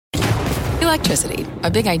Electricity,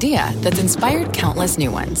 a big idea that's inspired countless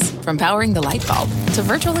new ones. From powering the light bulb to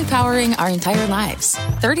virtually powering our entire lives.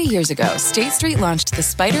 30 years ago, State Street launched the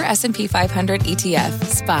SPDR S&P 500 ETF,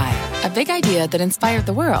 SPY. A big idea that inspired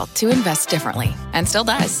the world to invest differently. And still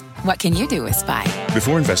does. What can you do with SPY?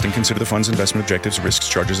 Before investing, consider the fund's investment objectives, risks,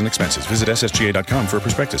 charges, and expenses. Visit ssga.com for a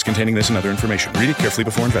prospectus containing this and other information. Read it carefully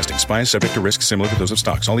before investing. SPY is subject to risks similar to those of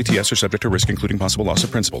stocks. All ETFs are subject to risk, including possible loss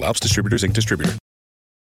of principal. Alps Distributors, Inc. Distributor.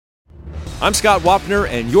 I'm Scott Wapner,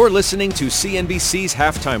 and you're listening to CNBC's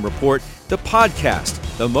Halftime Report, the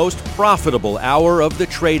podcast, the most profitable hour of the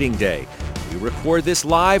trading day. We record this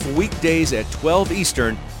live weekdays at 12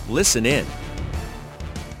 Eastern. Listen in.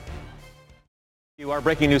 Our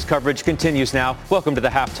breaking news coverage continues now. Welcome to the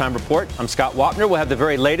Halftime Report. I'm Scott Wapner. We'll have the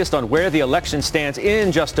very latest on where the election stands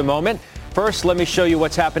in just a moment. First, let me show you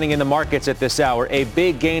what's happening in the markets at this hour. A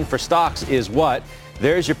big gain for stocks is what?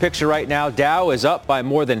 There's your picture right now. Dow is up by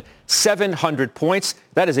more than 700 points.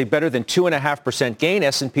 That is a better than 2.5% gain.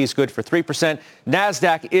 S&P is good for 3%.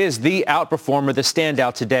 NASDAQ is the outperformer, the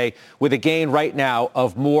standout today, with a gain right now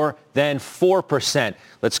of more than 4%.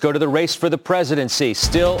 Let's go to the race for the presidency.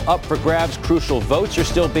 Still up for grabs. Crucial votes are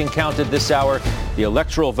still being counted this hour. The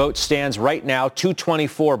electoral vote stands right now,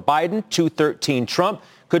 224 Biden, 213 Trump.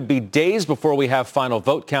 Could be days before we have final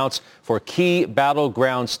vote counts for key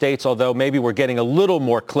battleground states, although maybe we're getting a little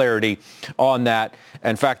more clarity on that.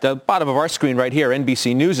 In fact, the bottom of our screen right here,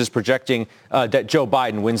 NBC News is projecting that Joe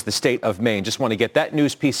Biden wins the state of Maine. Just want to get that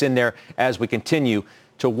news piece in there as we continue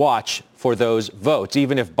to watch for those votes.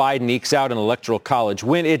 Even if Biden ekes out an electoral college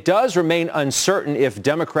win, it does remain uncertain if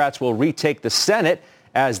Democrats will retake the Senate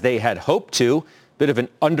as they had hoped to. Bit of an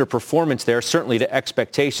underperformance there, certainly to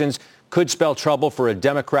expectations. Could spell trouble for a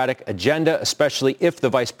Democratic agenda, especially if the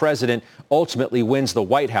vice president ultimately wins the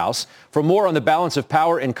White House. For more on the balance of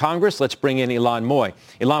power in Congress, let's bring in Ylan Moy.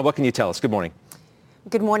 Ylan, what can you tell us? Good morning.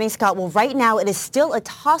 Good morning, Scott. Well, right now it is still a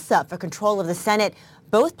toss-up for control of the Senate.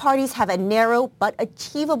 Both parties have a narrow but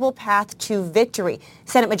achievable path to victory.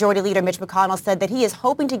 Senate Majority Leader Mitch McConnell said that he is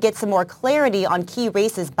hoping to get some more clarity on key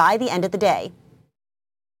races by the end of the day.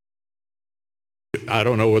 I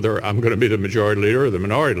don't know whether I'm going to be the majority leader or the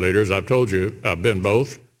minority leader. As I've told you, I've been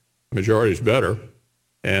both. Majority is better.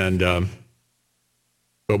 And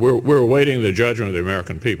but we're awaiting the judgment of the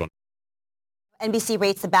American people. NBC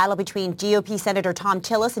rates the battle between GOP Senator Thom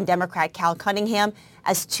Tillis and Democrat Cal Cunningham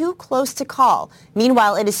as too close to call.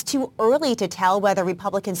 Meanwhile, it is too early to tell whether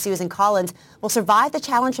Republican Susan Collins will survive the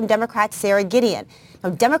challenge from Democrat Sarah Gideon. Now,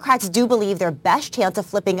 Democrats do believe their best chance of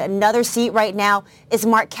flipping another seat right now is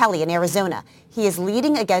Mark Kelly in Arizona. He is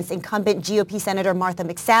leading against incumbent GOP Senator Martha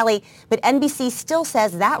McSally, but NBC still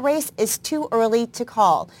says that race is too early to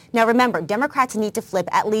call. Now remember, Democrats need to flip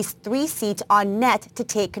at least 3 seats on net to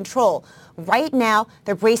take control. Right now,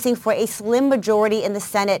 they're bracing for a slim majority in the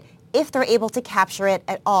Senate if they're able to capture it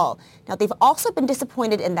at all. Now, they've also been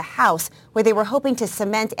disappointed in the House, where they were hoping to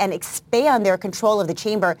cement and expand their control of the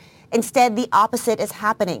chamber. Instead, the opposite is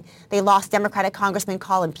happening. They lost Democratic Congressman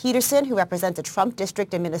Colin Peterson, who represents a Trump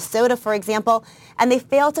district in Minnesota, for example, and they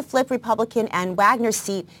failed to flip Republican Ann Wagner's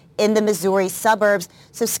seat in the Missouri suburbs.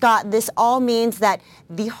 So, Scott, this all means that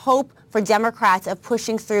the hope for Democrats of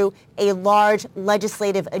pushing through a large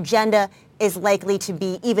legislative agenda is likely to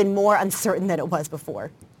be even more uncertain than it was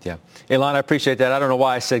before. Yeah. Ylan, I appreciate that. I don't know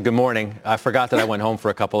why I said good morning. I forgot that I went home for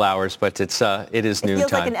a couple hours, but it is noon time. It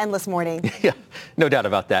feels like an endless morning. Yeah, no doubt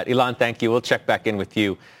about that. Ylan, thank you. We'll check back in with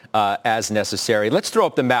you as necessary. Let's throw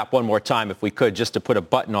up the map one more time, if we could, just to put a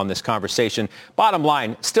button on this conversation. Bottom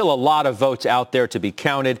line, still a lot of votes out there to be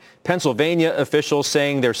counted. Pennsylvania officials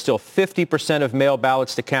saying there's still 50% of mail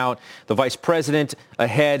ballots to count. The vice president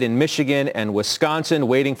ahead in Michigan and Wisconsin,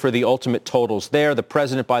 waiting for the ultimate totals there. The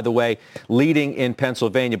president, by the way, leading in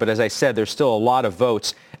Pennsylvania. But as I said, there's still a lot of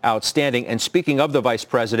votes outstanding. And speaking of the vice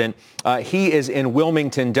president, he is in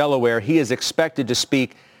Wilmington, Delaware. He is expected to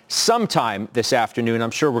speak sometime this afternoon.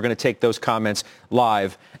 I'm sure we're going to take those comments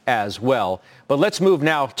live as well. But let's move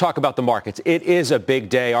now, talk about the markets. It is a big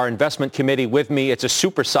day. Our investment committee with me, it's a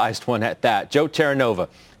supersized one at that. Joe Terranova,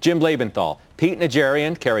 Jim Lebenthal, Pete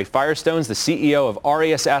Najarian, Carrie Firestone's the CEO of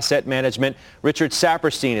Arias Asset Management. Richard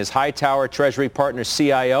Saperstein is Hightower Treasury Partners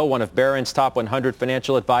CIO, one of Barron's top 100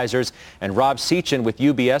 financial advisors, and Rob Sechin with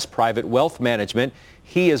UBS Private Wealth Management.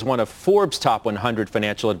 He is one of Forbes' top 100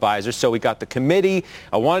 financial advisors. So we got the committee.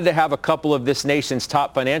 I wanted to have a couple of this nation's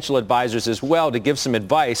top financial advisors as well to give some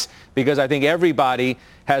advice, because I think everybody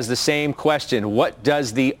has the same question. What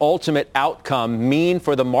does the ultimate outcome mean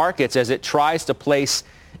for the markets as it tries to place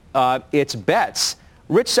its bets?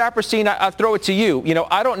 Rich Saperstein, I'll throw it to you. You know,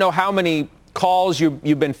 I don't know how many calls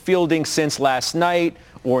you've been fielding since last night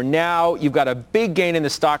or now. You've got a big gain in the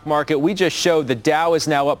stock market. We just showed the Dow is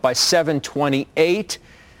now up by 728.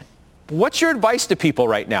 What's your advice to people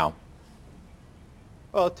right now?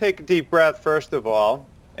 Well, take a deep breath, first of all.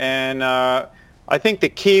 And I think the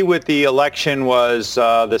key with the election was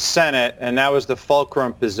the Senate, and that was the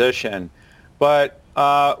fulcrum position. But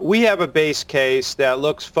we have a base case that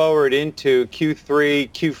looks forward into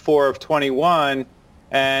Q3, Q4 of 21,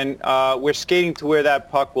 and we're skating to where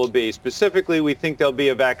that puck will be. Specifically, we think there'll be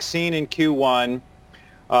a vaccine in Q1,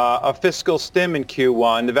 a fiscal stim in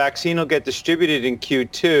Q1. The vaccine will get distributed in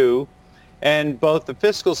Q2, and both the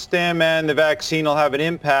fiscal stim and the vaccine will have an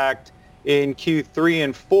impact in Q3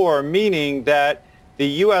 and 4, meaning that the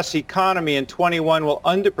U.S. economy in 21 will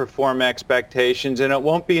underperform expectations, and it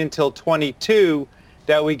won't be until 22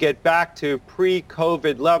 that we get back to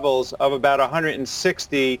pre-COVID levels of about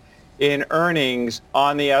 160 in earnings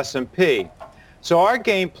on the S&P. So our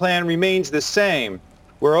game plan remains the same.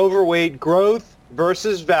 We're overweight growth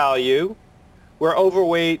versus value. We're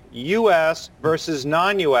overweight U.S. versus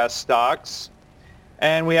non-U.S. stocks.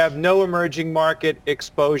 And we have no emerging market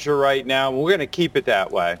exposure right now. We're going to keep it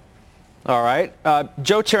that way. All right.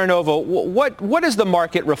 Joe Terranova, what is the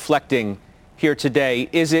market reflecting here today?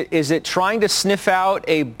 Is it trying to sniff out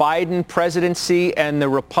a Biden presidency and the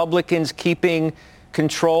Republicans keeping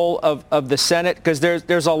control of the Senate? Because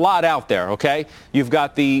there's a lot out there, okay? You've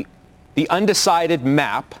got the undecided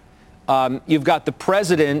map. You've got the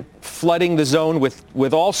president flooding the zone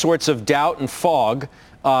with all sorts of doubt and fog,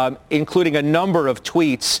 including a number of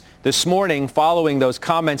tweets this morning following those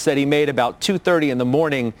comments that he made about 2:30 in the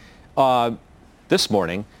morning this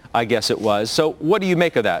morning, I guess it was. So what do you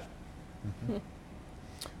make of that?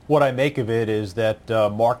 What I make of it is that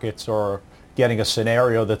markets are getting a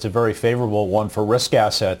scenario that's a very favorable one for risk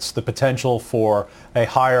assets. The potential for a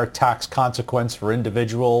higher tax consequence for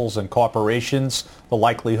individuals and corporations, the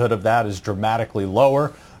likelihood of that is dramatically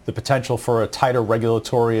lower. The potential for a tighter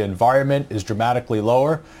regulatory environment is dramatically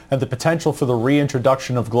lower. And the potential for the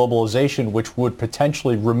reintroduction of globalization, which would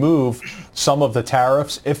potentially remove some of the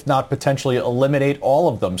tariffs, if not potentially eliminate all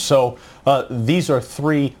of them. So these are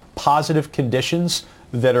three positive conditions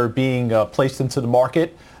that are being placed into the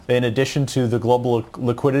market, in addition to the global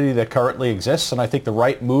liquidity that currently exists. And I think the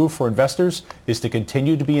right move for investors is to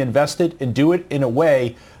continue to be invested and do it in a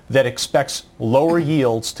way that expects lower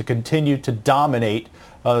yields to continue to dominate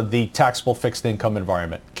the taxable fixed income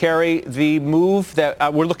environment. Kerry, the move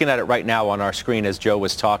that we're looking at it right now on our screen as Joe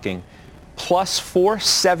was talking, plus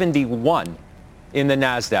 471 in the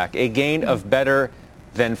NASDAQ, a gain of better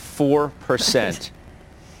than 4%.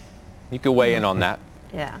 You could weigh in on that.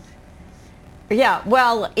 Yeah. Yeah,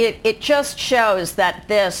 well, it just shows that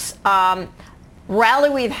this rally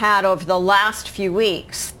we've had over the last few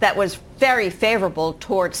weeks that was very favorable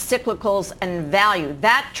towards cyclicals and value,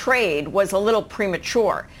 that trade was a little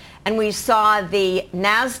premature. And we saw the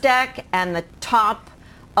NASDAQ and the top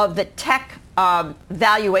of the tech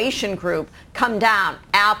valuation group come down,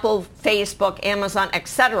 Apple, Facebook, Amazon, et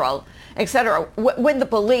cetera, with the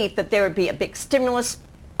belief that there would be a big stimulus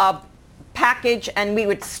package and we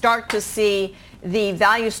would start to see the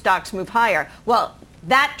value stocks move higher. Well,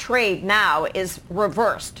 that trade now is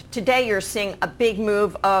reversed. Today you're seeing a big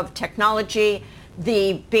move of technology,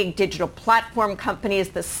 the big digital platform companies,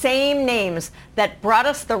 the same names that brought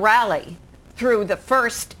us the rally through the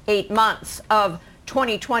first 8 months of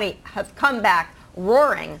 2020 have come back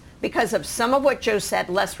roaring because of some of what Joe said,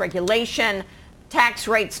 less regulation, tax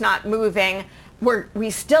rates not moving. We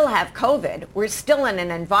still have COVID. We're still in an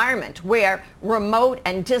environment where remote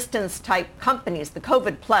and distance type companies, the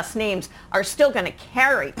COVID plus names, are still going to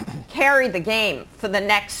carry the game for the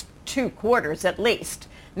next 2 quarters at least,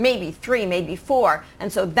 maybe 3, maybe 4.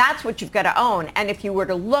 And so that's what you've got to own. And if you were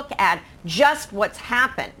to look at just what's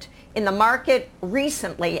happened in the market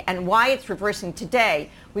recently and why it's reversing today,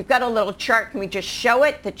 we've got a little chart. Can we just show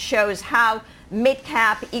it? That shows how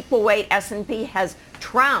mid-cap equal weight S&P has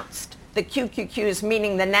trounced the QQQs,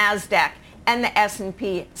 meaning the NASDAQ and the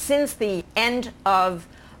S&P, since the end of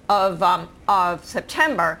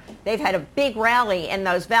September. They've had a big rally in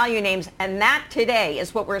those value names, and that today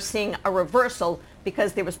is what we're seeing a reversal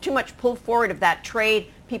because there was too much pull forward of that trade.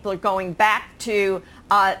 People are going back to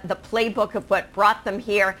the playbook of what brought them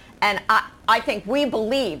here, and I think we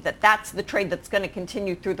believe that that's the trade that's going to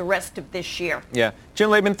continue through the rest of this year. Yeah. Jim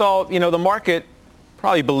Lebenthal, the market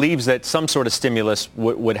probably believes that some sort of stimulus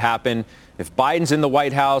would happen. If Biden's in the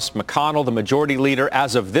White House, McConnell, the majority leader,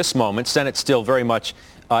 as of this moment, Senate's still very much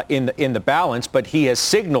in the balance, but he has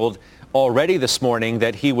signaled already this morning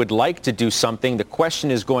that he would like to do something. The question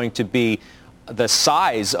is going to be the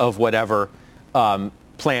size of whatever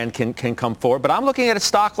plan can come forward. But I'm looking at a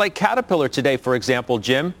stock like Caterpillar today, for example,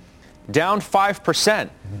 Jim, down 5%.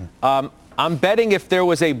 I'm betting if there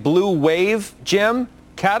was a blue wave, Jim,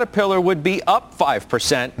 Caterpillar would be up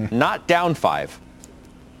 5%, not down 5%.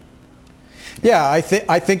 Yeah, I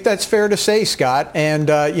think that's fair to say, Scott.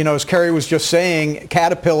 And, as Kerry was just saying,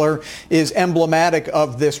 Caterpillar is emblematic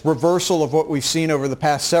of this reversal of what we've seen over the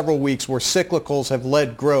past several weeks where cyclicals have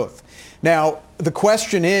led growth. Now, the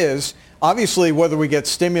question is, obviously, whether we get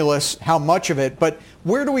stimulus, how much of it, but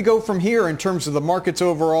where do we go from here in terms of the markets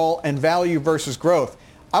overall and value versus growth?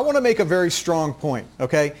 I want to make a very strong point,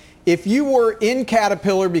 okay? If you were in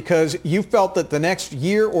Caterpillar because you felt that the next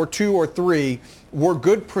year or 2 or 3 were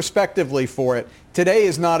good prospectively for it, today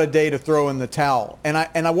is not a day to throw in the towel. And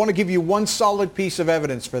I want to give you one solid piece of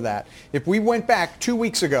evidence for that. If we went back 2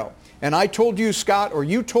 weeks ago and I told you, Scott, or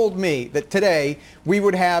you told me that today we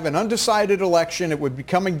would have an undecided election, it would be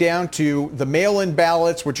coming down to the mail-in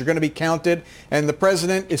ballots, which are going to be counted, and the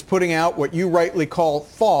president is putting out what you rightly call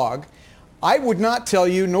fog, I would not tell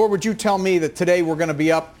you, nor would you tell me that today we're going to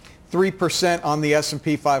be up 3% on the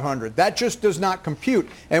S&P 500. That just does not compute.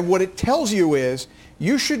 And what it tells you is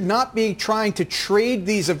you should not be trying to trade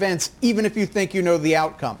these events even if you think you know the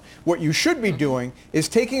outcome. What you should be doing is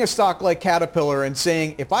taking a stock like Caterpillar and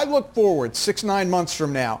saying, if I look forward 6-9 months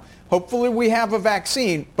from now, hopefully we have a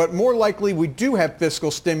vaccine, but more likely we do have fiscal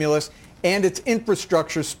stimulus and it's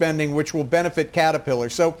infrastructure spending, which will benefit Caterpillar.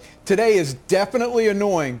 So today is definitely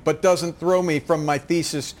annoying, but doesn't throw me from my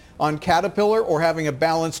thesis on Caterpillar or having a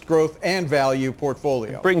balanced growth and value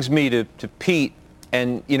portfolio. It brings me to Pete.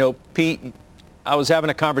 And, Pete, I was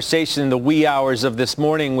having a conversation in the wee hours of this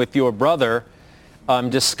morning with your brother,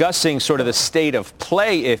 discussing sort of the state of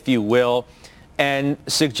play, if you will, and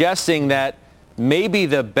suggesting that maybe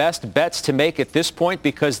the best bets to make at this point,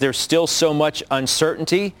 because there's still so much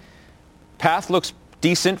uncertainty, path looks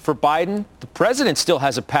decent for Biden. The president still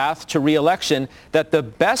has a path to re-election, that the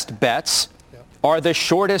best bets are the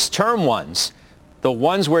shortest term ones, the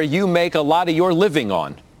ones where you make a lot of your living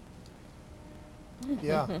on.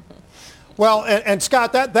 Yeah. Well, and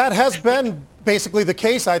Scott, that has been basically the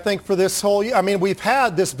case, I think, for this whole year. I mean, we've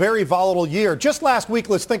had this very volatile year. Just last week,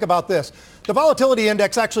 let's think about this. The volatility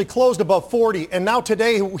index actually closed above 40, and now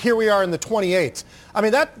today, here we are in the 28s. I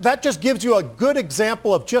mean, that just gives you a good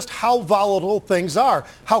example of just how volatile things are,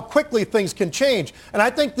 how quickly things can change. And I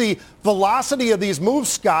think the velocity of these moves,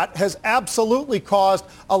 Scott, has absolutely caused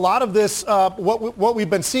a lot of this, what we've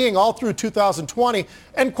been seeing all through 2020,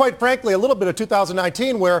 and quite frankly, a little bit of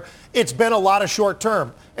 2019, where it's been a lot of short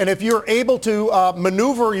term. And if you're able to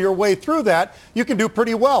maneuver your way through that, you can do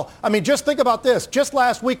pretty well. I mean, just think about this. Just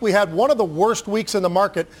last week, we had one of the worst weeks in the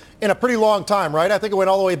market in a pretty long time, right? I think it went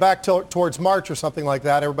all the way back towards March or something like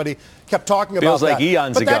that. Everybody kept talking about that. Feels like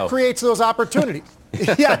eons ago. But that creates those opportunities.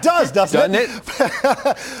 Yeah, it does, doesn't it?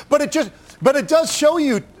 But it does show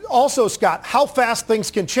you also, Scott, how fast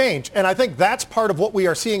things can change. And I think that's part of what we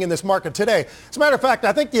are seeing in this market today. As a matter of fact,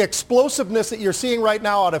 I think the explosiveness that you're seeing right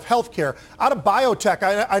now out of healthcare, out of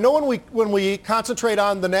biotech, I know when we concentrate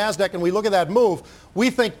on the NASDAQ and we look at that move, we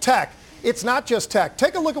think tech. It's not just tech.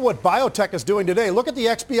 Take a look at what biotech is doing today. Look at the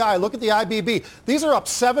XBI. Look at the IBB. These are up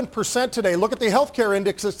 7% today. Look at the healthcare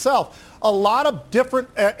index itself. A lot of different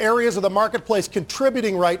areas of the marketplace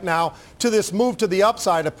contributing right now to this move to the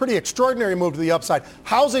upside, a pretty extraordinary move to the upside.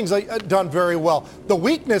 Housing's done very well. The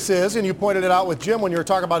weakness is, and you pointed it out with Jim when you were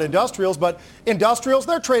talking about industrials, but industrials,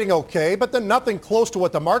 they're trading okay, but they're nothing close to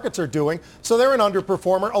what the markets are doing. So they're an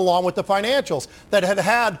underperformer along with the financials that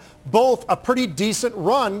had both a pretty decent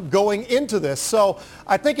run going into this. So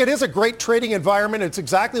I think it is a great trading environment. It's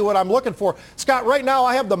exactly what I'm looking for. Scott, right now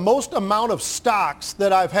I have the most amount of stocks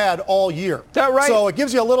that I've had all year. Is that right? So it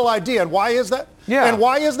gives you a little idea. And why is that? Yeah. And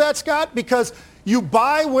why is that, Scott? Because you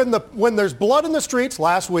buy when there's blood in the streets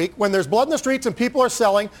last week, when there's blood in the streets and people are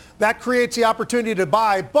selling, that creates the opportunity to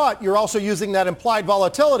buy, but you're also using that implied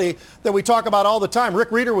volatility that we talk about all the time.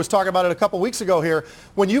 Rick Reeder was talking about it a couple weeks ago here.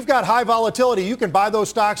 When you've got high volatility, you can buy those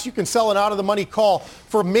stocks, you can sell an out-of-the-money call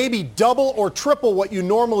for maybe double or triple what you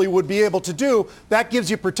normally would be able to do. That gives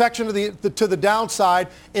you protection to the downside.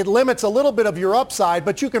 It limits a little bit of your upside,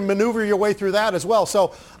 but you can maneuver your way through that as well.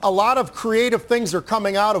 So a lot of creative things are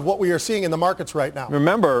coming out of what we are seeing in the markets right now.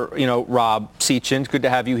 Remember, Rob Sechin, good to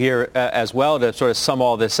have you here as well to sort of sum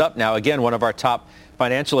all this up now. Again, one of our top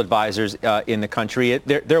financial advisors in the country.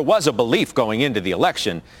 There was a belief going into the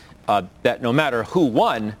election that no matter who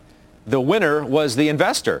won, the winner was the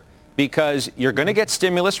investor, because you're going to get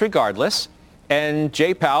stimulus regardless. And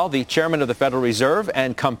Jay Powell, the chairman of the Federal Reserve,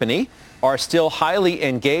 and company are still highly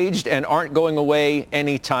engaged and aren't going away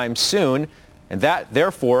anytime soon. And that,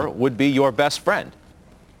 therefore, would be your best friend.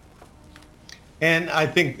 and I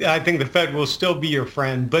think the Fed will still be your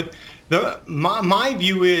friend. But my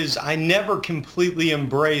view is I never completely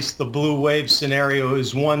embraced the blue wave scenario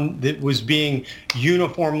as one that was being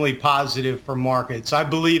uniformly positive for markets. I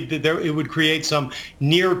believe that it would create some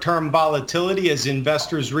near-term volatility as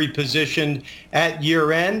investors repositioned at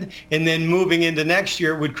year end, and then moving into next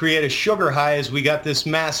year it would create a sugar high as we got this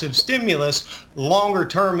massive stimulus. Longer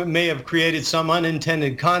term, it may have created some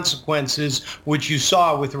unintended consequences, which you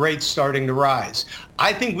saw with rates starting to rise.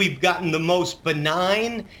 I think we've gotten the most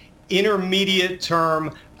benign intermediate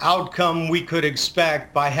term outcome we could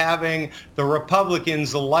expect by having the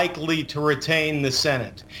Republicans likely to retain the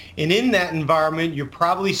Senate. And in that environment, you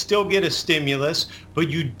probably still get a stimulus, but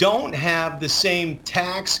you don't have the same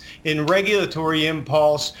tax and regulatory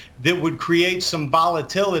impulse that would create some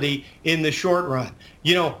volatility in the short run.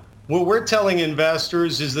 You know, what we're telling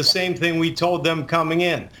investors is the same thing we told them coming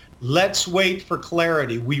in. Let's wait for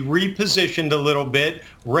clarity. We repositioned a little bit,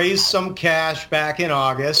 raised some cash back in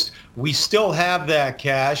August. We still have that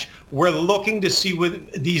cash. We're looking to see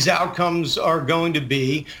what these outcomes are going to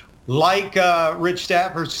be. Like Rich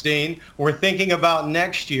Stapperstein, we're thinking about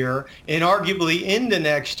next year, and arguably into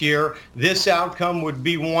next year, this outcome would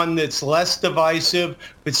be one that's less divisive,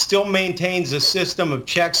 but still maintains a system of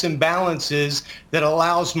checks and balances that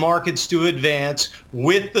allows markets to advance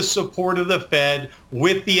with the support of the Fed,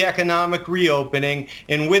 with the economic reopening,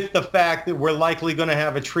 and with the fact that we're likely going to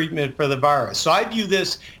have a treatment for the virus. So I view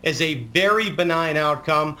this as a very benign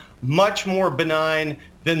outcome, much more benign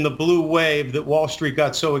than the blue wave that Wall Street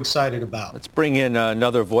got so excited about. Let's bring in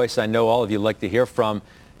another voice I know all of you like to hear from.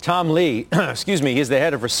 Tom Lee, excuse me, he's the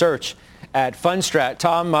head of research at Fundstrat.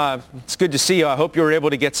 Tom, it's good to see you. I hope you were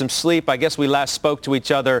able to get some sleep. I guess we last spoke to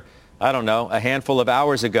each other, I don't know, a handful of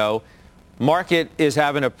hours ago. Market is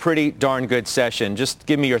having a pretty darn good session. Just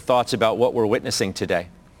give me your thoughts about what we're witnessing today.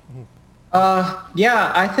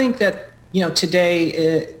 Yeah, I think that, today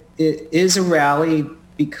it is a rally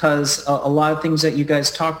because a lot of things that you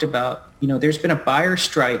guys talked about, there's been a buyer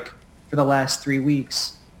strike for the last 3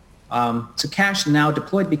 weeks. So cash now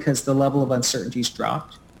deployed because the level of uncertainty's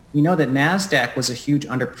dropped. We know that NASDAQ was a huge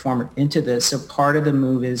underperformer into this. So part of the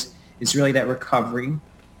move is really that recovery.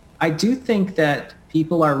 I do think that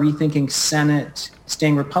people are rethinking Senate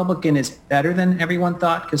staying Republican is better than everyone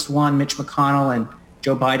thought because one, Mitch McConnell and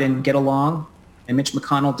Joe Biden get along. And Mitch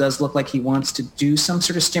McConnell does look like he wants to do some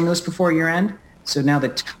sort of stimulus before year end. So now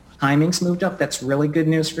the timing's moved up. That's really good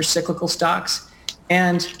news for cyclical stocks.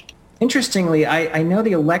 And interestingly, I know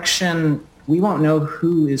the election, we won't know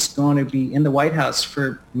who is going to be in the White House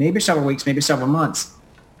for maybe several weeks, maybe several months.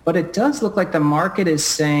 But it does look like the market is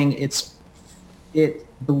saying it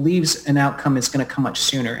believes an outcome is going to come much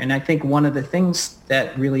sooner. And I think one of the things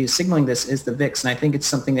that really is signaling this is the VIX. And I think it's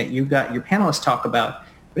something that you got your panelists talk about.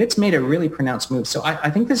 But it's made a really pronounced move. So I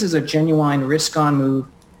think this is a genuine risk-on move.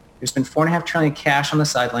 There's been $4.5 trillion cash on the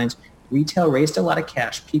sidelines. Retail raised a lot of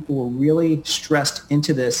cash. People were really stressed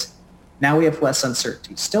into this. Now we have less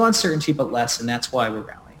uncertainty. Still uncertainty, but less, and that's why we're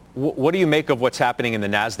rallying. What do you make of what's happening in the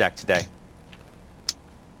NASDAQ today?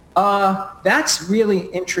 That's really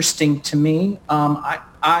interesting to me.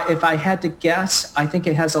 If I had to guess, I think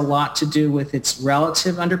it has a lot to do with its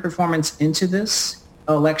relative underperformance into this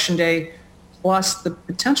election day, plus the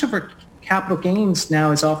potential for capital gains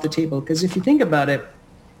now is off the table. Because if you think about it,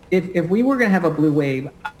 if we were going to have a blue wave,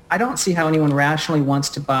 I don't see how anyone rationally wants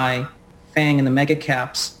to buy FANG and the mega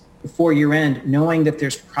caps before year end, knowing that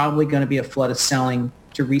there's probably going to be a flood of selling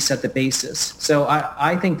to reset the basis. So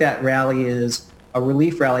I think that rally is a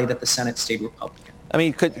relief rally that the Senate stayed Republican. I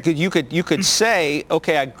mean, you could say,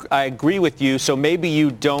 okay, I agree with you. So maybe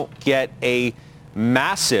you don't get a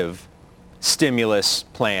massive stimulus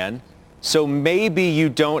plan. So maybe you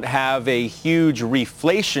don't have a huge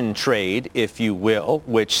reflation trade, if you will,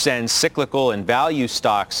 which sends cyclical and value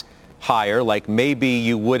stocks higher, like maybe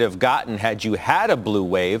you would have gotten had you had a blue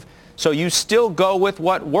wave. So you still go with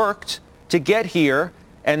what worked to get here,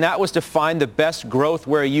 and that was to find the best growth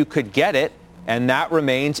where you could get it, and that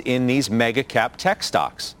remains in these mega cap tech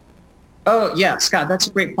stocks. Oh, yeah, Scott, that's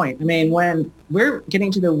a great point. I mean, when we're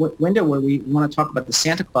getting to the window where we want to talk about the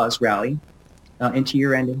Santa Claus rally, into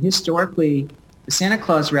year end. And historically, the Santa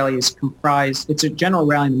Claus rally is comprised, it's a general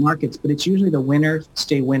rally in the markets, but it's usually the winner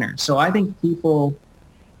stay winner. So I think people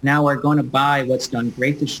now are going to buy what's done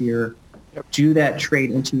great this year, do that trade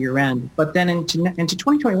into year end. But then into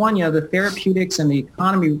 2021, the therapeutics and the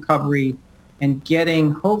economy recovery and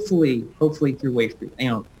getting hopefully through wave 3.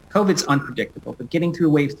 COVID's unpredictable, but getting through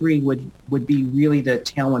wave 3 would be really the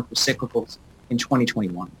tailwind for cyclicals in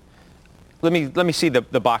 2021. let me see the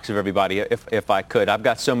box of everybody, if I could. I've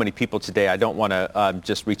got so many people today. I don't want to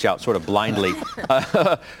just reach out sort of blindly.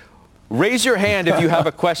 Raise your hand if you have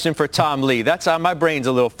a question for Tom Lee. That's my brain's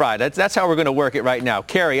a little fried. That's how we're going to work it right now.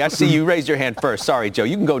 Carrie, I see you raised your hand first. Sorry, Joe.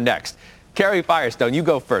 You can go next. Carrie Firestone, you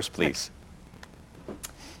go first, please.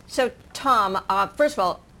 So, Tom, first of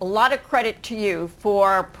all, a lot of credit to you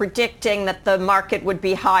for predicting that the market would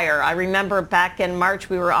be higher. I remember back in March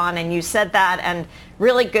we were on and you said that, and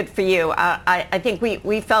really good for you. I think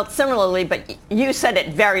we felt similarly, but you said it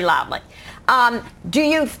very loudly. Do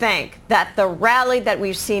you think that the rally that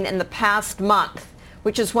we've seen in the past month,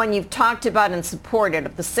 which is one you've talked about and supported,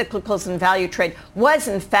 of the cyclicals and value trade, was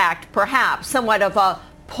in fact perhaps somewhat of a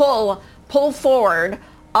pull forward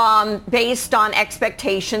based on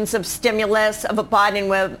expectations of stimulus, of a Biden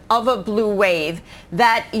wave, of a blue wave,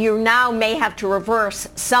 that you now may have to reverse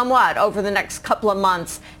somewhat over the next couple of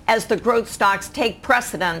months as the growth stocks take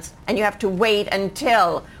precedence and you have to wait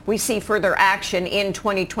until we see further action in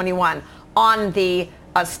 2021 on the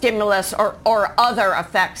stimulus or other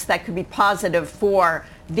effects that could be positive for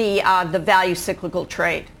the value cyclical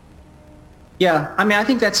trade? Yeah, I mean, I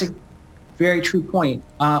think that's a very true point.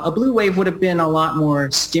 A blue wave would have been a lot more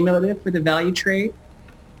stimulative for the value trade,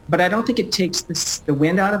 but I don't think it takes the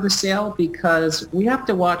wind out of the sail, because we have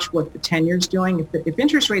to watch what the 10-year is doing. If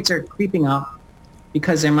interest rates are creeping up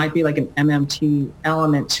because there might be like an MMT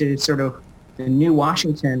element to sort of the new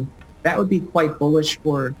Washington, that would be quite bullish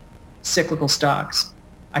for cyclical stocks.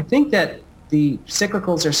 I think that the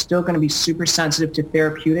cyclicals are still going to be super sensitive to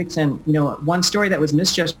therapeutics. And, you know, one story that was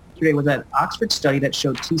missed yesterday was that Oxford study that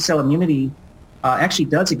showed T-cell immunity actually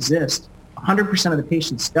does exist. 100% of the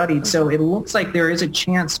patients studied. So it looks like there is a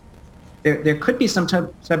chance there could be some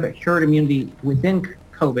type of herd immunity within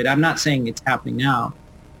COVID. I'm not saying it's happening now,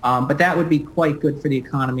 but that would be quite good for the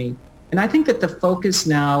economy. And I think that the focus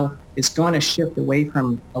now is going to shift away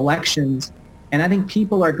from elections. And I think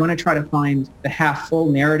people are going to try to find the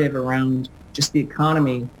half-full narrative around just the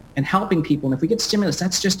economy and helping people. And if we get stimulus,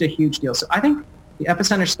 that's just a huge deal. So I think the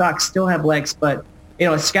epicenter stocks still have legs. But, you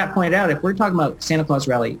know, as Scott pointed out, if we're talking about Santa Claus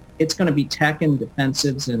rally, it's going to be tech and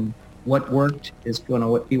defensives, and what worked is going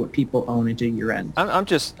to be what people own into year end. I'm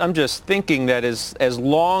just thinking that as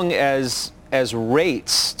long as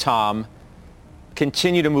rates, Tom,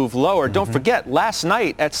 continue to move lower, don't forget, last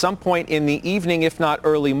night at some point in the evening, if not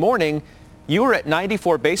early morning, you were at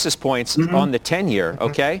 94 basis points on the 10-year,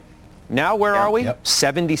 okay? Now where are we?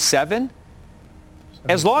 77?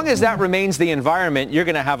 As long as that remains the environment, you're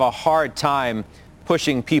going to have a hard time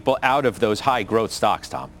pushing people out of those high growth stocks,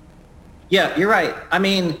 Tom. Yeah, you're right. I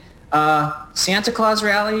mean, Santa Claus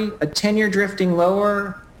rally, a 10-year drifting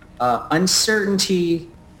lower, uncertainty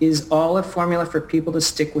is all a formula for people to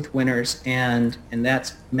stick with winners, and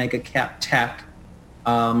that's mega cap tech.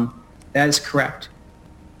 That is correct.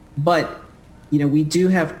 But, you know, we do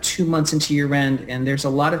have 2 months into year end, and there's a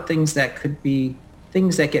lot of things that could be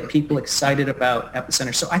things that get people excited about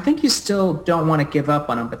Epicenter. So I think you still don't want to give up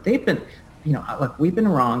on them, but they've been, you know, look, we've been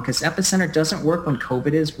wrong, because Epicenter doesn't work when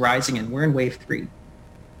COVID is rising, and we're in wave 3.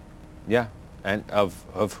 Yeah, and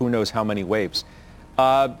of who knows how many waves.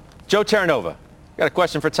 Joe Terranova, got a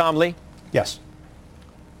question for Tom Lee? Yes,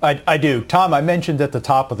 I do. Tom, I mentioned at the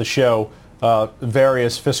top of the show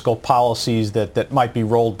various fiscal policies that might be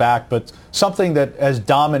rolled back, but something that has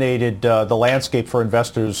dominated the landscape for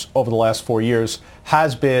investors over the last 4 years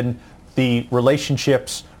has been the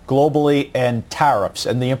relationships globally and tariffs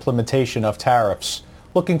and the implementation of tariffs.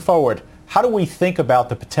 Looking forward, how do we think about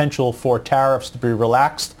the potential for tariffs to be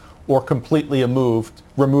relaxed or completely removed,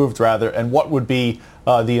 and what would be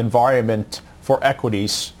the environment for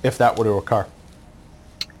equities if that were to occur?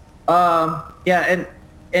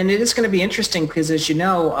 And it is going to be interesting because, as you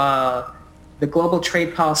know, the global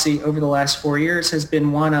trade policy over the last 4 years has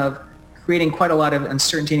been one of creating quite a lot of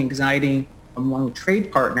uncertainty and anxiety among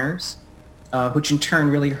trade partners, which in turn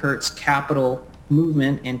really hurts capital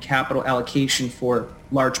movement and capital allocation for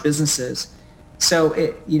large businesses.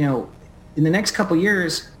 So, you know, in the next couple of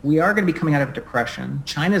years, we are going to be coming out of a depression.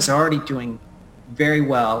 China's already doing very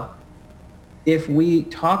well. If we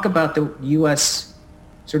talk about the U.S.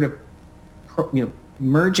 sort of, you know,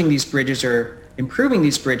 merging these bridges or improving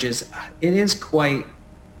these bridges, it is quite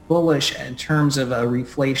bullish in terms of a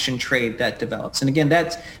reflation trade that develops. And again,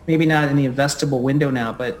 that's maybe not in the investable window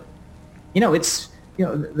now, but you know, it's, you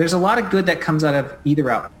know, there's a lot of good that comes out of either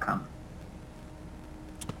outcome.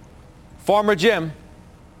 Farmer Jim.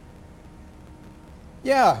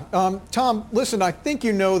 Yeah, Tom, listen, I think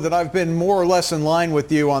you know that I've been more or less in line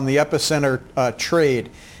with you on the Epicenter trade.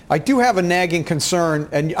 I do have a nagging concern,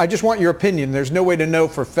 and I just want your opinion. There's no way to know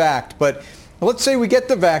for fact, but Let's say we get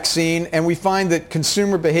the vaccine and we find that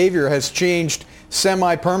consumer behavior has changed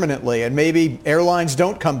semi-permanently, and maybe airlines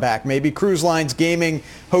don't come back. Maybe cruise lines, gaming,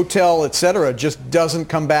 hotel, etc. just doesn't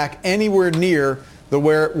come back anywhere near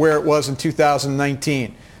where it was in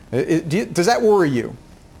 2019. Does that worry you?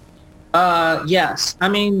 Yes. I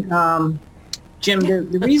mean, Jim,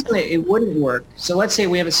 the reason it wouldn't work, so let's say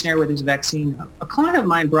we have a scenario where there's a vaccine. A client of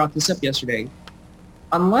mine brought this up yesterday.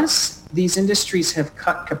 Unless these industries have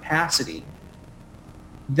cut capacity,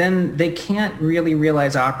 then they can't really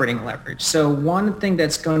realize operating leverage. So one thing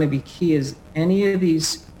that's going to be key is any of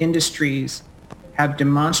these industries have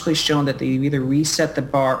demonstrably shown that they either reset the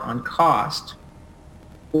bar on cost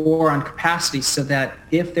or on capacity, so that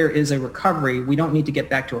if there is a recovery, we don't need to get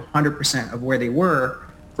back to 100% of where they were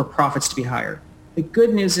for profits to be higher. The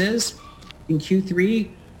good news is in Q3,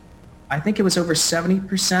 I think it was over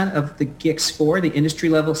 70% of the GICS4, the industry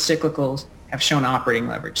level cyclicals, have shown operating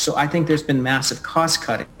leverage. So I think there's been massive cost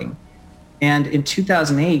cutting. And in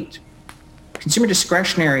 2008, consumer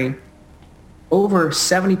discretionary, over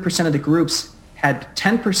 70% of the groups had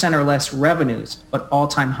 10% or less revenues, but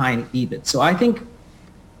all-time high in EBIT. So I think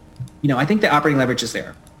the operating leverage is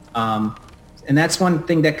there. And that's one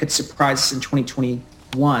thing that could surprise us in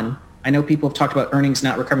 2021. I know people have talked about earnings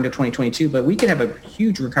not recovering to 2022, but we could have a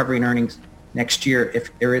huge recovery in earnings next year if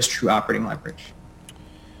there is true operating leverage.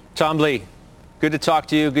 Tom Lee, good to talk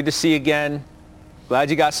to you. Good to see you again. Glad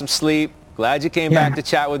you got some sleep. Glad you came back to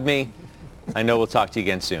chat with me. I know we'll talk to you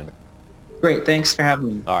again soon. Great. Thanks for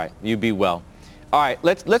having me. All right. You be well. All right.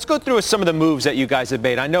 Let's go through some of the moves that you guys have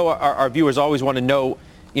made. I know our viewers always want to know,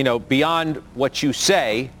 beyond what you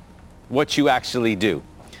say, what you actually do.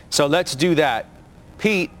 So let's do that.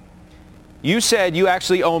 Pete, you said you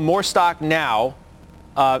actually own more stock now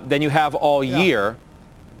than you have all year,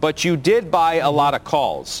 but you did buy a lot of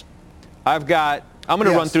calls. I'm going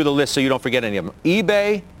to run through the list so you don't forget any of them.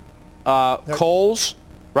 eBay, Kohl's,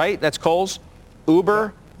 right? That's Kohl's.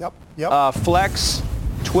 Uber, Flex,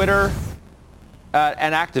 Twitter,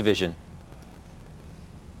 and Activision.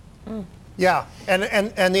 Yeah, and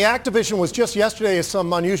the Activision was just yesterday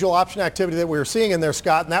some unusual option activity that we were seeing in there,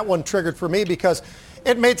 Scott, and that one triggered for me because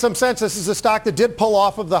it made some sense. This is a stock that did pull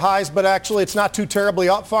off of the highs, but actually it's not too terribly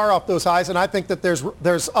far off those highs, and I think that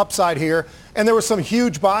there's upside here, and there was some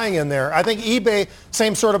huge buying in there. I think eBay,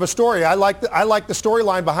 same sort of a story. I like the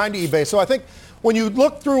storyline behind eBay. So I think when you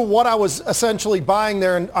look through what I was essentially buying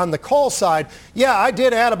there on the call side, yeah, I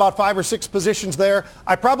did add about 5 or 6 positions there.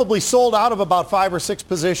 I probably sold out of about 5 or 6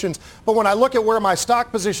 positions. But when I look at where my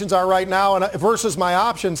stock positions are right now and versus my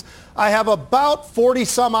options, I have about 40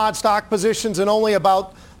 some odd stock positions and only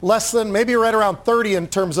about less than, maybe right around 30 in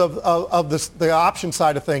terms of the option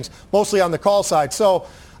side of things, mostly on the call side. So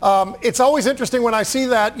it's always interesting when I see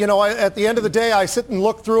that. At the end of the day, I sit and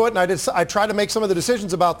look through it, and I try to make some of the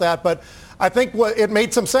decisions about that. But I think it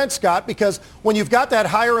made some sense, Scott, because when you've got that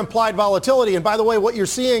higher implied volatility, and by the way, what you're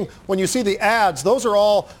seeing when you see the ads, those are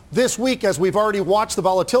all this week as we've already watched the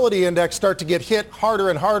volatility index start to get hit harder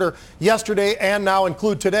and harder yesterday and now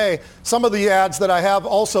include today. Some of the ads that I have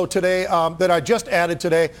also today that I just added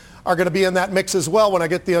today are going to be in that mix as well when I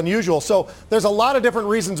get the unusual. So there's a lot of different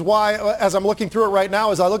reasons why, as I'm looking through it right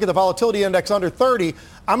now, as I look at the volatility index under 30,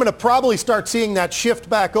 I'm going to probably start seeing that shift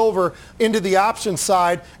back over into the option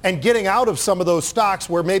side and getting out of some of those stocks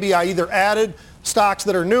where maybe I either added stocks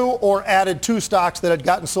that are new or added 2 stocks that had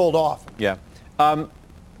gotten sold off. Yeah.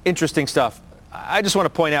 Interesting stuff. I just want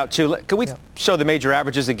to point out, too, can we show the major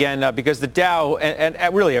averages again? Because the Dow,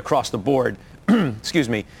 and really across the board, excuse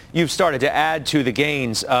me, you've started to add to the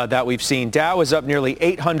gains that we've seen. Dow is up nearly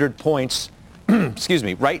 800 points, excuse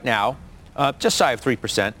me, right now, just shy of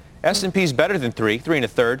 3%. S&P's better than 3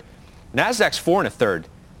 1/3. NASDAQ's 4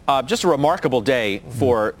 1/3. Just a remarkable day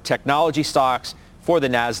for technology stocks, for the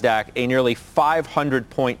NASDAQ, a nearly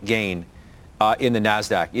 500-point gain in the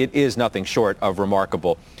NASDAQ. It is nothing short of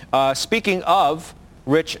remarkable. Speaking of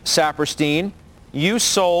Rich Saperstein, you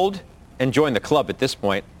sold, and joined the club at this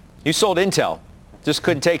point, you sold Intel. Just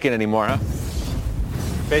couldn't take it anymore, huh?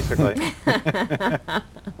 Basically.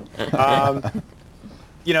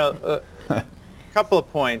 A couple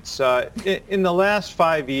of points. In the last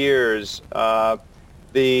 5 years,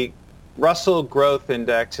 the Russell Growth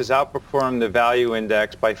Index has outperformed the Value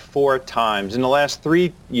Index by 4 times. In the last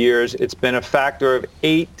 3 years, it's been a factor of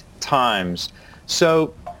 8 times.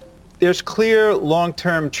 So there's clear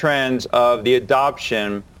long-term trends of the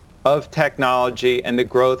adoption of technology and the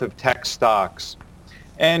growth of tech stocks.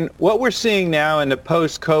 And what we're seeing now in the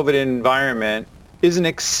post-COVID environment is an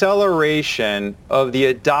acceleration of the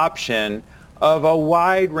adoption of a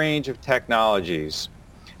wide range of technologies.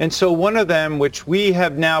 And so one of them, which we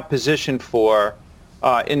have now positioned for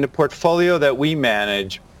in the portfolio that we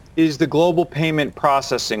manage, is the global payment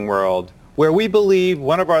processing world, where we believe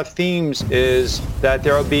one of our themes is that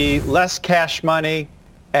there will be less cash money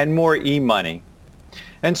and more e-money.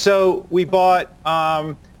 And so we bought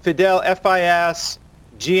Fidel, FIS,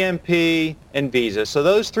 GMP, and Visa. So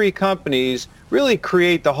those three companies really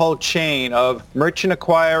create the whole chain of merchant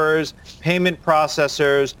acquirers, payment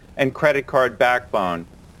processors, and credit card backbone.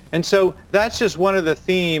 And so that's just one of the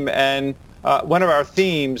theme and one of our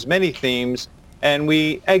themes, many themes, and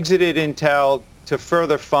we exited Intel to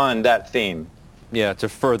further fund that theme. Yeah, to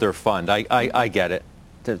further fund. I get it.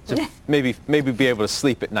 To maybe be able to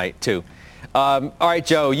sleep at night, too. All right,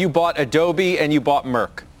 Joe, you bought Adobe and you bought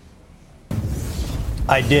Merck.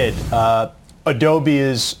 I did. Adobe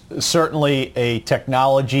is certainly a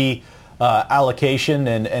technology allocation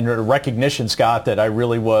and a recognition, Scott, that I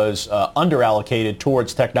really was underallocated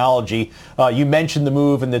towards technology. You mentioned the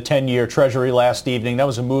move in the 10-year Treasury last evening. That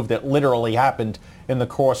was a move that literally happened in the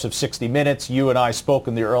course of 60 minutes. You and I spoke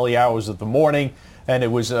in the early hours of the morning, and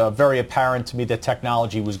it was very apparent to me that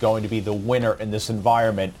technology was going to be the winner in this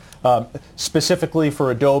environment. Specifically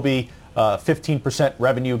for Adobe, 15%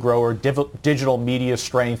 revenue grower, digital media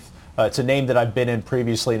strength. It's a name that I've been in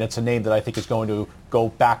previously, and it's a name that I think is going to go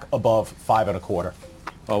back above 5.25.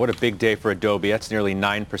 Oh, what a big day for Adobe. That's nearly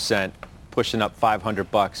 9%, pushing up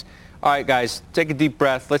 $500. All right, guys, take a deep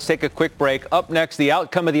breath. Let's take a quick break. Up next, the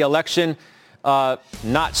outcome of the election,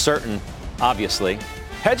 not certain, obviously.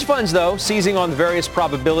 Hedge funds, though, seizing on the various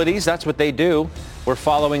probabilities. That's what they do. We're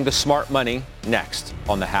following the smart money next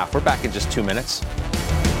on The Half. We're back in just 2 minutes.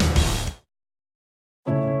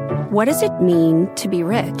 What does it mean to be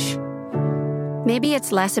rich? Maybe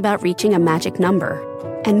it's less about reaching a magic number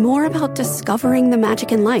and more about discovering the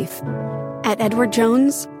magic in life. At Edward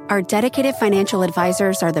Jones, our dedicated financial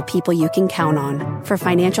advisors are the people you can count on for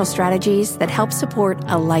financial strategies that help support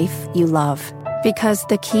a life you love. Because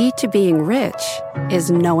the key to being rich is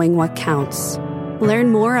knowing what counts.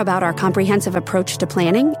 Learn more about our comprehensive approach to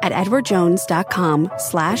planning at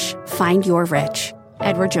edwardjones.com/findyourrich.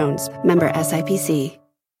 Edward Jones, member SIPC.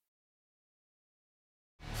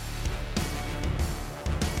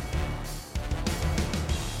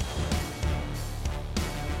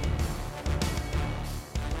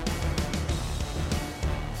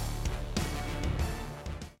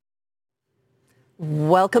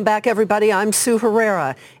 Welcome back, everybody. I'm Sue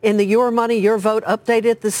Herrera. In the Your Money, Your Vote update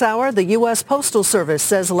at this hour, the U.S. Postal Service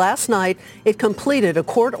says last night it completed a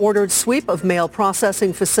court-ordered sweep of mail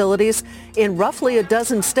processing facilities in roughly a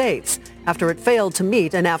dozen states after it failed to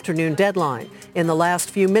meet an afternoon deadline. In the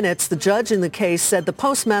last few minutes, the judge in the case said the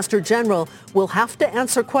Postmaster General will have to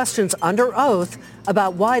answer questions under oath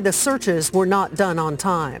about why the searches were not done on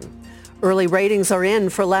time. Early ratings are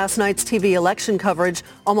in for last night's TV election coverage.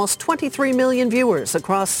 Almost 23 million viewers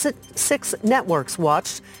across six networks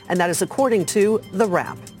watched, and that is according to The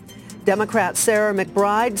Wrap. Democrat Sarah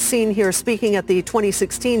McBride, seen here speaking at the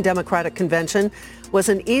 2016 Democratic Convention, was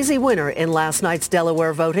an easy winner in last night's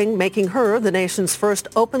Delaware voting, making her the nation's first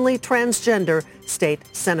openly transgender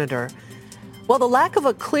state senator. Well, the lack of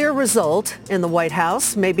a clear result in the White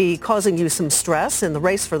House may be causing you some stress in the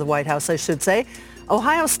race for the White House, I should say.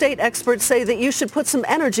 Ohio State experts say that you should put some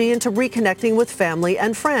energy into reconnecting with family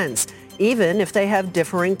and friends, even if they have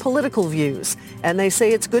differing political views. And they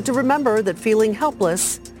say it's good to remember that feeling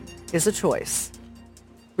helpless is a choice.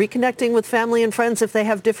 Reconnecting with family and friends if they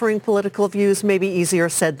have differing political views may be easier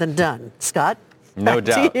said than done. Scott? No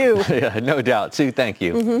doubt. To you. Yeah, no doubt. Sue, thank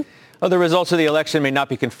you. Mm-hmm. Well, the results of the election may not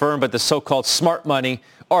be confirmed, but the so-called smart money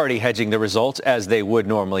already hedging the results as they would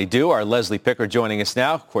normally do. Our Leslie Picker joining us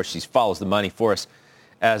now. Of course, she follows the money for us.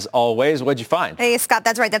 As always, what'd you find? Hey, Scott,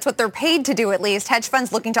 that's right. That's what they're paid to do, at least. Hedge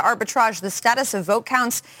funds looking to arbitrage the status of vote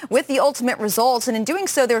counts with the ultimate results. And in doing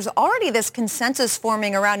so, there's already this consensus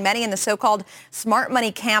forming around many in the so-called smart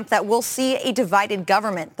money camp that we'll see a divided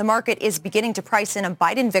government. The market is beginning to price in a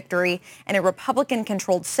Biden victory and a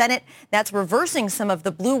Republican-controlled Senate that's reversing some of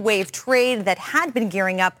the blue wave trade that had been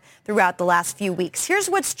gearing up throughout the last few weeks. Here's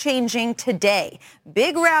what's changing today.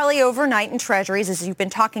 Big rally overnight in treasuries, as you've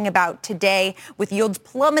been talking about today, with yields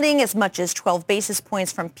plummeting as much as 12 basis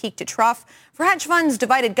points from peak to trough. For hedge funds,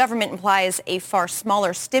 divided government implies a far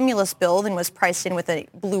smaller stimulus bill than was priced in with a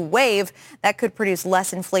blue wave that could produce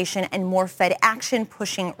less inflation and more Fed action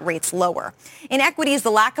pushing rates lower. In equities,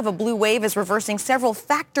 the lack of a blue wave is reversing several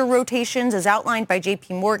factor rotations as outlined by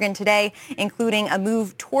JP Morgan today, including a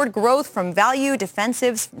move toward growth from value,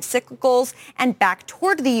 defensives, from cyclicals, and back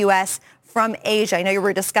toward the U.S. from Asia. I know you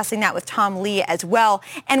were discussing that with Tom Lee as well.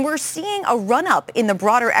 And we're seeing a run-up in the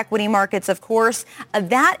broader equity markets, of course.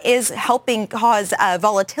 That is helping cause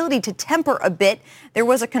volatility to temper a bit. There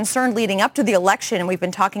was a concern leading up to the election, and we've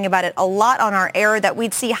been talking about it a lot on our air, that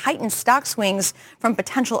we'd see heightened stock swings from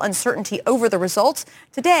potential uncertainty over the results.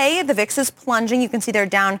 Today, the VIX is plunging. You can see they're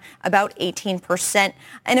down about 18%.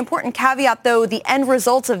 An important caveat, though, the end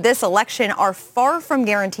results of this election are far from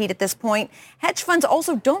guaranteed at this point. Hedge funds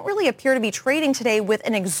also don't really appear to be trading today with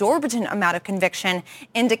an exorbitant amount of conviction,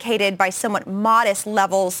 indicated by somewhat modest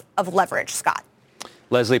levels of leverage. Scott.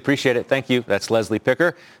 Leslie, appreciate it. Thank you. That's Leslie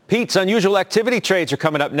Picker. Pete's unusual activity trades are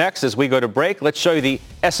coming up next as we go to break. Let's show you the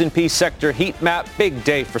S&P sector heat map. Big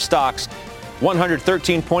day for stocks.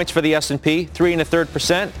 113 points for the S&P, 3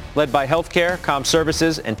 1/3%, led by healthcare, comm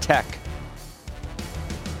services, and tech.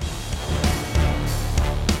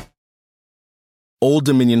 Old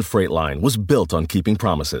Dominion Freight Line was built on keeping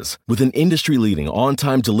promises. With an industry-leading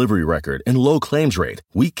on-time delivery record and low claims rate,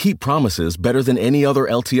 we keep promises better than any other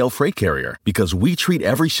LTL freight carrier because we treat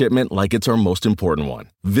every shipment like it's our most important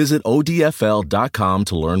one. Visit odfl.com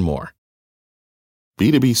to learn more.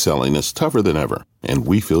 B2B selling is tougher than ever, and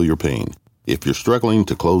we feel your pain. If you're struggling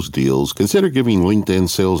to close deals, consider giving LinkedIn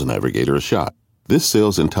Sales Navigator a shot. This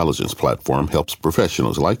sales intelligence platform helps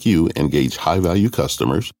professionals like you engage high-value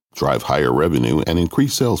customers, drive higher revenue, and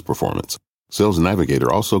increase sales performance. Sales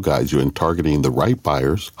Navigator also guides you in targeting the right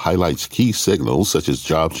buyers, highlights key signals such as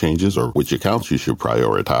job changes or which accounts you should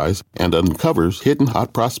prioritize, and uncovers hidden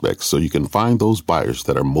hot prospects so you can find those buyers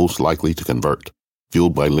that are most likely to convert.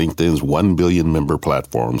 Fueled by LinkedIn's 1 billion member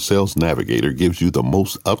platform, Sales Navigator gives you the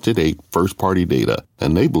most up-to-date first-party data,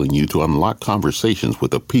 enabling you to unlock conversations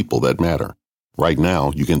with the people that matter. Right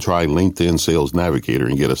now, you can try LinkedIn Sales Navigator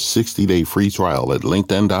and get a 60-day free trial at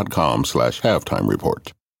linkedin.com/halftime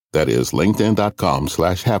report. That is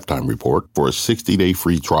linkedin.com/halftime report for a 60-day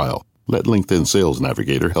free trial. Let LinkedIn Sales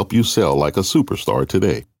Navigator help you sell like a superstar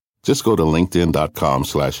today. Just go to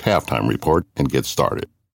linkedin.com/halftime report and get started.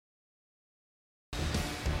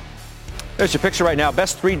 There's your picture right now.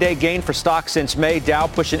 Best three-day gain for stocks since May. Dow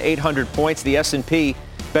pushing 800 points. The S&P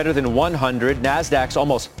better than 100. NASDAQ's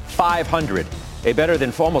almost 500. A better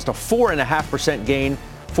than almost a 4.5% gain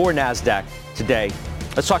for NASDAQ today.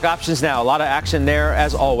 Let's talk options now. A lot of action there,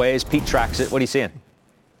 as always. Pete tracks it. What are you seeing?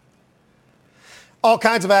 All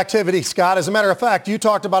kinds of activity, Scott. As a matter of fact, you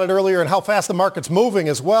talked about it earlier and how fast the market's moving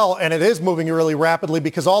as well, and it is moving really rapidly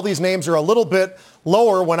because all these names are a little bit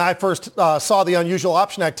lower when I first saw the unusual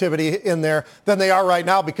option activity in there than they are right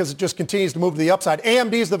now because it just continues to move to the upside.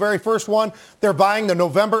 AMD is the very first one. They're buying the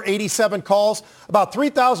November 87 calls. About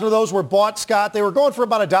 3,000 of those were bought, Scott. They were going for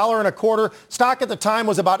about $1.25. Stock at the time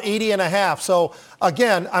was about 80.5. So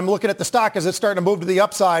again, I'm looking at the stock as it's starting to move to the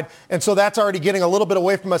upside, and so that's already getting a little bit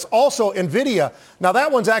away from us. Also, NVIDIA. Now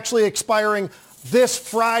that one's actually expiring this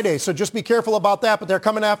Friday, so just be careful about that, but they're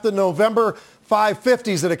coming after the November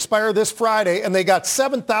 550s that expire this Friday, and they got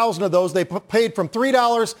 7,000 of those. They paid from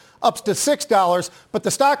 $3 up to $6, but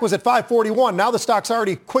the stock was at $541. Now the stock's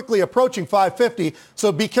already quickly approaching $550,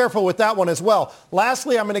 so be careful with that one as well.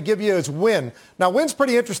 Lastly, I'm going to give you is Wynn. Now, Wynn's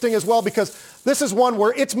pretty interesting as well because this is one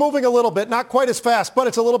where it's moving a little bit, not quite as fast, but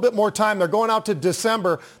it's a little bit more time. They're going out to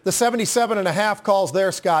December, the 77.5 calls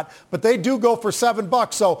there, Scott, but they do go for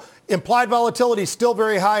 $7, so implied volatility is still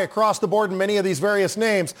very high across the board in many of these various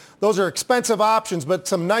names. Those are expensive options, but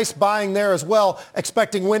some nice buying there as well,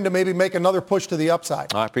 expecting Wynn to maybe make another push to the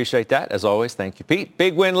upside. I appreciate that, as always. Thank you, Pete.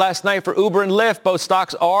 Big win last night for Uber and Lyft. Both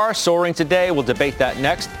stocks are soaring today. We'll debate that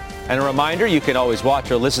next. And a reminder, you can always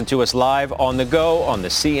watch or listen to us live on the go on the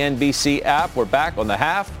CNBC app. We're back on the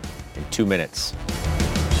half in 2 minutes.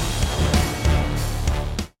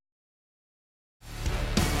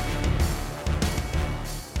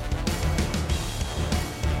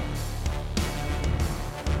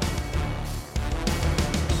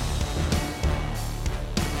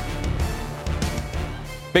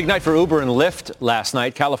 Big night for Uber and Lyft last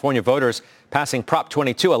night. California voters passing Prop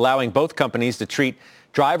 22, allowing both companies to treat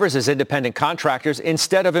drivers as independent contractors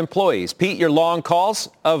instead of employees. Pete, your long calls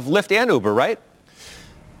of Lyft and Uber, right?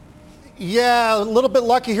 Yeah, a little bit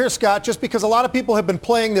lucky here, Scott, just because a lot of people have been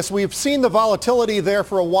playing this. We've seen the volatility there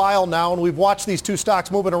for a while now, and we've watched these two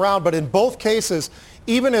stocks moving around. But in both cases,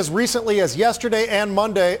 even as recently as yesterday and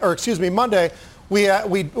Monday,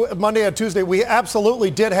 Monday and Tuesday, we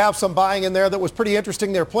absolutely did have some buying in there that was pretty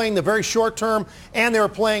interesting. They were playing the very short term, and they were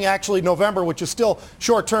playing actually November, which is still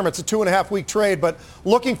short term. It's a 2.5-week trade, but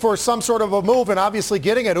looking for some sort of a move and obviously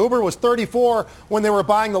getting it. Uber was 34 when they were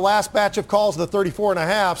buying the last batch of calls, the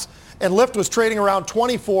 34.5s. and Lyft was trading around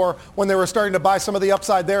 24 when they were starting to buy some of the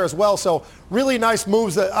upside there as well. So really nice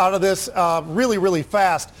moves out of this really, really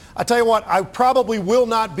fast. I tell you what, I probably will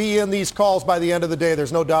not be in these calls by the end of the day.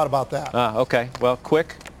 There's no doubt about that. Okay. Well,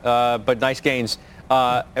 quick, but nice gains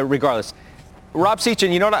regardless. Rob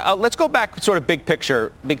Sechan, you know what? Let's go back sort of big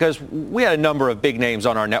picture, because we had a number of big names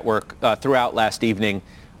on our network throughout last evening,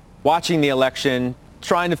 watching the election,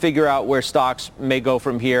 trying to figure out where stocks may go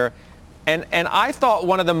from here. And I thought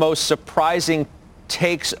one of the most surprising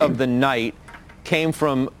takes of the night came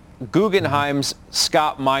from Guggenheim's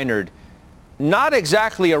Scott Minerd. Not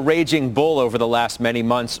exactly a raging bull over the last many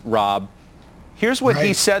months, Rob. Here's what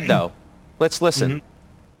he said, though. Let's listen.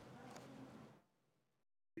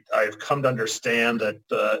 I've come to understand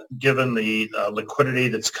that given the liquidity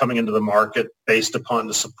that's coming into the market based upon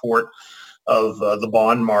the support of the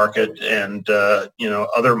bond market and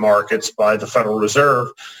other markets by the Federal Reserve,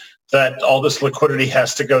 that all this liquidity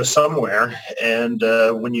has to go somewhere. And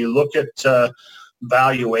when you look at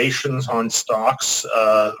valuations on stocks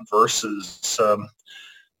versus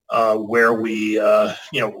where we,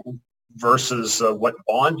 versus what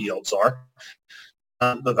bond yields are,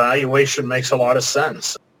 the valuation makes a lot of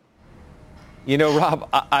sense. You know, Rob,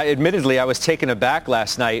 I admittedly, I was taken aback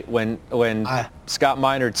last night when Scott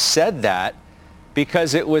Minerd said that,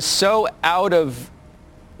 because it was so out of,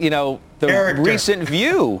 the character. Recent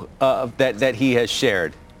view that he has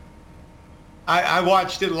shared. I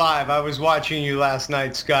watched it live. I was watching you last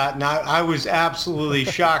night, Scott, and I was absolutely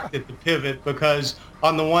shocked at the pivot, because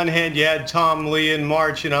on the one hand you had Tom Lee in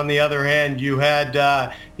March, and on the other hand you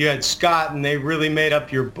had Scott, and they really made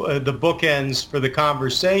up the bookends for the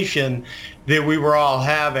conversation that we were all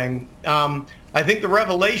having. I think the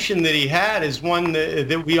revelation that he had is one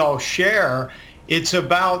that we all share. It's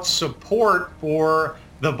about support for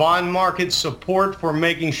the bond market, support for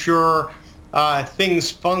making sure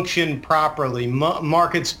things function properly,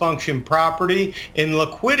 markets function properly, and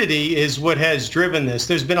liquidity is what has driven this.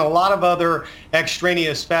 There's been a lot of other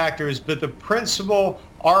extraneous factors, but the principal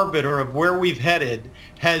arbiter of where we've headed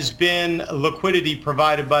has been liquidity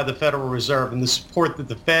provided by the Federal Reserve and the support that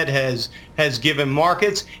the Fed has given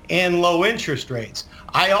markets and low interest rates.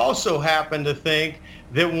 I also happen to think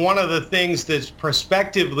that one of the things that's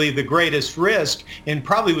prospectively the greatest risk, and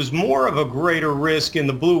probably was more of a greater risk in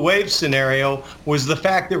the blue wave scenario, was the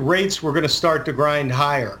fact that rates were going to start to grind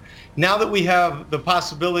higher. Now that we have the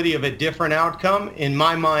possibility of a different outcome, in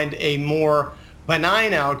my mind a more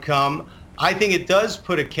benign outcome, I think it does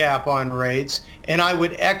put a cap on rates. And I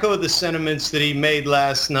would echo the sentiments that he made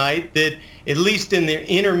last night, that at least in the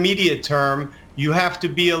intermediate term, you have to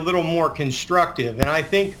be a little more constructive. And I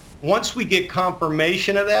think once we get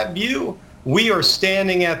confirmation of that view, we are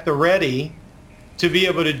standing at the ready to be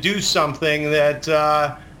able to do something that,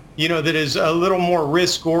 that is a little more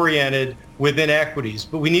risk-oriented within equities.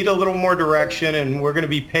 But we need a little more direction, and we're going to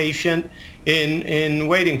be patient in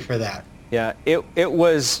waiting for that. Yeah, it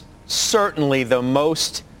was certainly the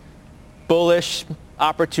most bullish,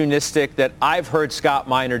 opportunistic that I've heard Scott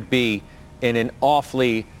Minerd be in an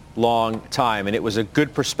awfully long time. And it was a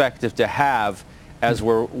good perspective to have as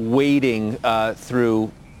we're wading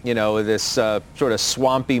through, this sort of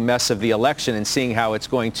swampy mess of the election and seeing how it's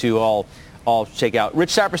going to all shake out.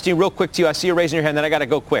 Rich Saperstein, real quick to you. I see you raising your hand, then I got to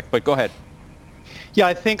go quick, but go ahead. Yeah,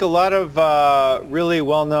 I think a lot of really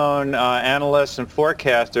well-known analysts and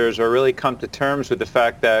forecasters are really come to terms with the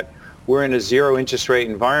fact that we're in a zero interest rate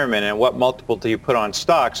environment, and what multiple do you put on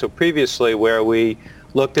stocks? So previously, where we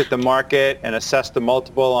looked at the market and assessed the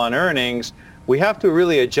multiple on earnings, we have to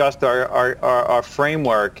really adjust our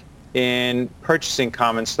framework in purchasing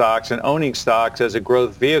common stocks and owning stocks as a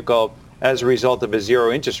growth vehicle as a result of a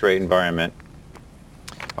zero interest rate environment.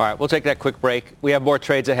 All right, we'll take that quick break. We have more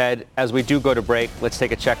trades ahead. As we do go to break, let's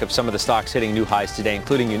take a check of some of the stocks hitting new highs today,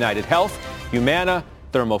 including United Health, Humana,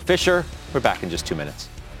 Thermo Fisher. We're back in just 2 minutes.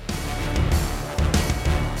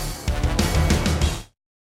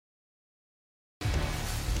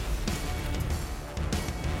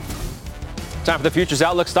 Time for the Futures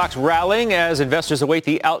Outlook. Stocks rallying as investors await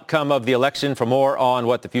the outcome of the election. For more on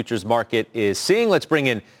what the futures market is seeing, let's bring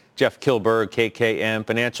in Jeff Kilberg, KKM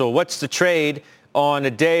Financial. What's the trade on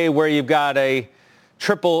a day where you've got a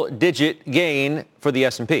triple-digit gain for the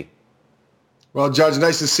S&P? Well, Judge,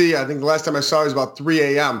 nice to see you. I think the last time I saw you was about 3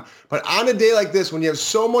 a.m. But on a day like this, when you have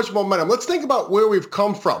so much momentum, let's think about where we've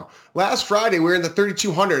come from. Last Friday, we were in the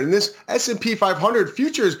 3,200, and this S&P 500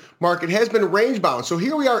 futures market has been range-bound. So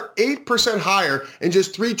here we are 8% higher in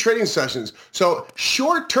just 3 trading sessions. So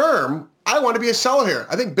short term, I want to be a seller here.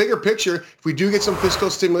 I think bigger picture, if we do get some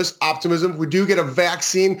fiscal stimulus optimism, if we do get a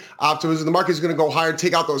vaccine optimism, the market is going to go higher and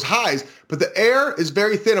take out those highs. But the air is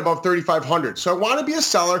very thin above 3,500. So I want to be a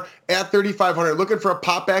seller at 3,500, looking for a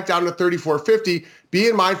pop back down to 3,450.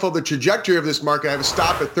 Being mindful of the trajectory of this market, I have a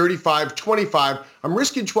stop at 3,525. I'm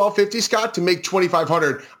risking 1,250, Scott, to make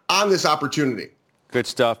 2,500 on this opportunity. Good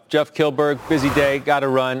stuff. Jeff Kilberg, busy day, got to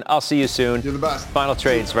run. I'll see you soon. You're the best. Final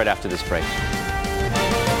trades right after this break.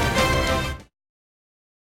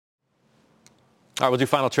 All right, we'll do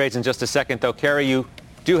final trades in just a second, though. Carrie, you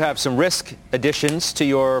do have some risk additions to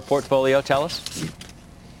your portfolio. Tell us.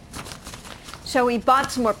 So we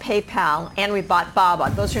bought some more PayPal, and we bought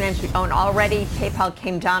Baba. Those are names we own already. PayPal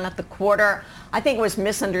came down at the quarter. I think it was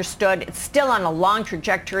misunderstood. It's still on a long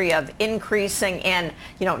trajectory of increasing in,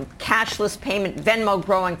 cashless payment. Venmo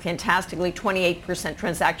growing fantastically, 28%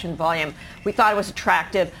 transaction volume. We thought it was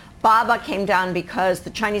attractive. Baba came down because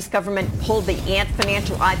the Chinese government pulled the Ant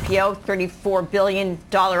Financial IPO, $34 billion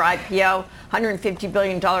IPO, $150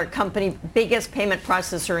 billion company, biggest payment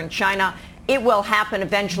processor in China. It will happen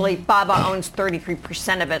eventually. Baba owns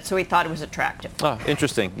 33% of it, so we thought it was attractive. Oh,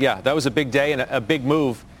 interesting. Yeah, that was a big day and a big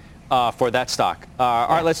move for that stock. All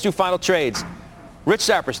right, let's do final trades. Rich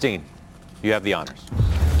Saperstein, you have the honors.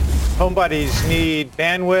 Home buddies need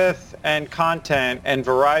bandwidth and content, and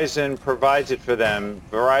Verizon provides it for them.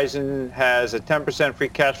 Verizon has a 10% free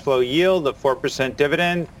cash flow yield, a 4%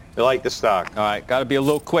 dividend. You like the stock. All right, got to be a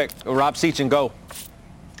little quick. Rob Sechin, go.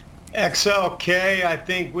 XLK, I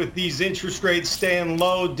think with these interest rates staying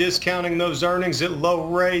low, discounting those earnings at low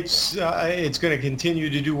rates, it's going to continue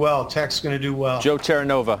to do well. Tech's going to do well. Joe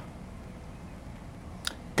Terranova.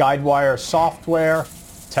 Guidewire Software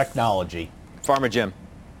Technology. Farmer Jim.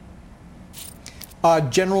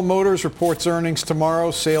 General Motors reports earnings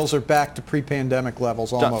tomorrow. Sales are back to pre-pandemic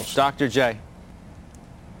levels almost. Dr. J.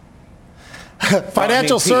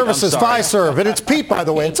 Financial Services, Fiserv, and it's Pete, by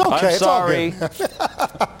the way. It's okay. I'm sorry. It's all good.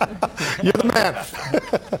 You're the man.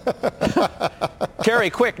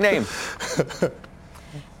 Carrie, quick name.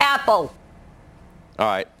 Apple. All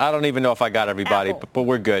right. I don't even know if I got everybody, but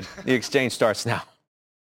we're good. The exchange starts now.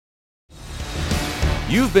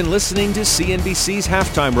 You've been listening to CNBC's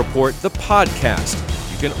Halftime Report, the podcast.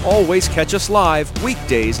 You can always catch us live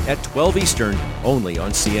weekdays at 12 Eastern, only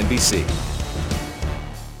on CNBC.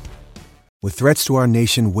 With threats to our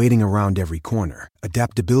nation waiting around every corner,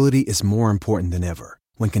 adaptability is more important than ever.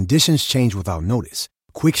 When conditions change without notice,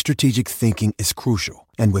 quick strategic thinking is crucial.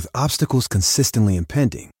 And with obstacles consistently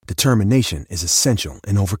impending, determination is essential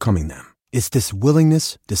in overcoming them. It's this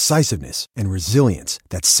willingness, decisiveness, and resilience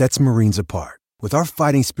that sets Marines apart. With our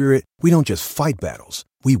fighting spirit, we don't just fight battles,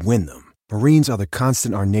 we win them. Marines are the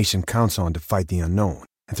constant our nation counts on to fight the unknown.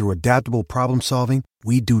 And through adaptable problem solving,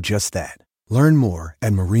 we do just that. Learn more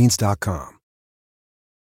at Marines.com.